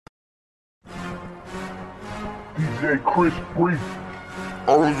DJ Chris Breezy.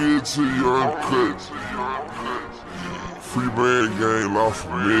 I'll give it to you uncut. Free band game, La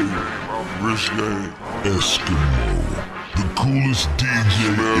Familia, Rich Game, Eskimo, the coolest DJ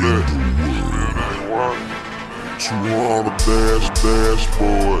in the world. 200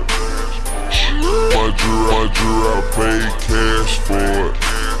 dashboard. My drew, I paid cash for it.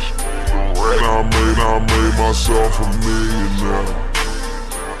 And I made myself a millionaire.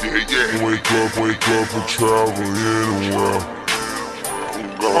 Wake up and travel anywhere.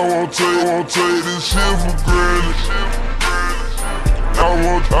 I won't take this shit for granted. I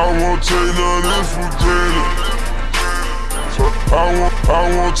won't take none of this for granted. I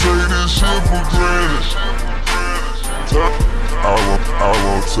won't take this shit for granted. I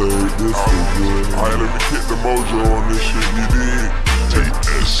won't take this for granted. Alright, let me kick the mojo on this shit, you dig?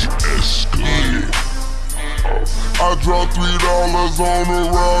 I dropped $3 on a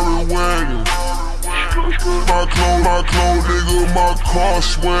Rari wagon. My clone, nigga, my car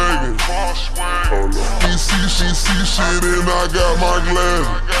swaggin'. She see shit and I got my glasses.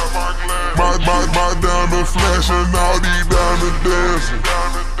 My diamond flashing, all these diamond dancing.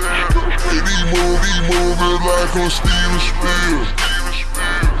 He moving like I'm Steven Spielberg.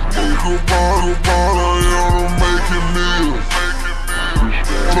 Make a bottle, and I'm making meals.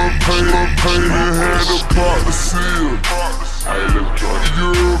 Pain and had to pop the seal.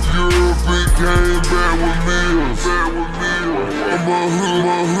 Europe, it came back with meals. I'm a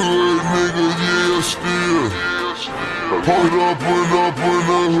hood nigga, yeah, still. Pulled up in the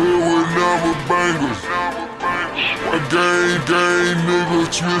hood with number bangers. A gang niggas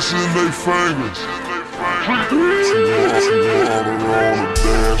twisting they fingers. On the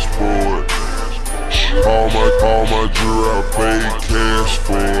dashboard. All my jewelry, I paid cash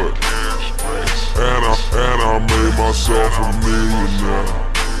for it. And I made myself a millionaire.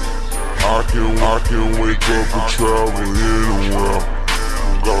 I can wake up and travel anywhere.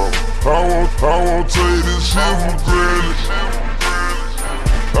 I won't take this shit for granted.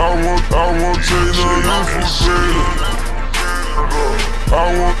 I won't take none of this for granted. I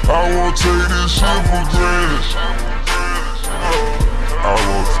won't take this shit for granted. I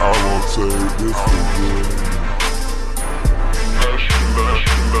won't take this for granted.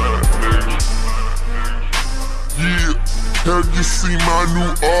 Yeah, have you seen my new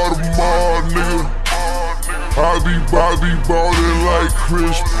Audemars, nigga? I be ballin' like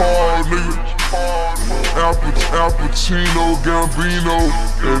Chris Paul, nigga. Al Pacino, Gambino,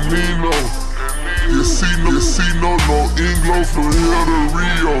 and Nino. You see no Inglo from here to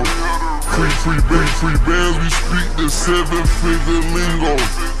Rio. Free bands, we speak the 7-figure lingo.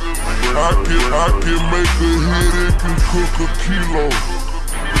 I can make a hit and can cook a kilo.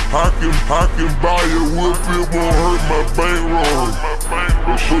 I can buy a whip, it won't hurt my bankroll.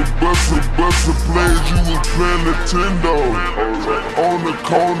 Bust a plays, you was playing Nintendo. On the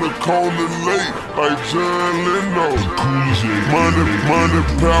corner late, like John Leno. Money,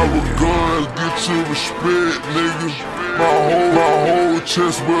 power, guns, get your respect, nigga. My whole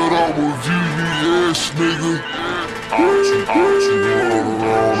chest built up with VVS, nigga. On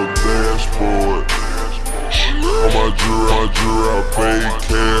the dashboard. My jewelry, I paid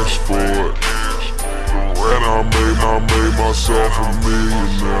cash for it. And I made myself a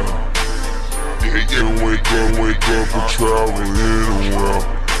millionaire. And wake up and travel anywhere.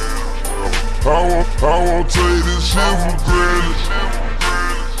 I won't take this shit for granted.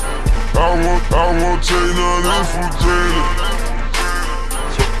 I won't take none of this for granted.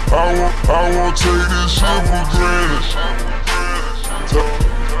 I won't take this shit for granted.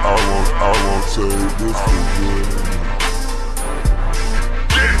 I won't take this for granted.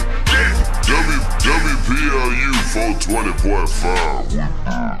 WPLU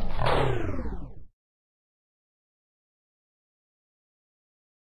 420.5.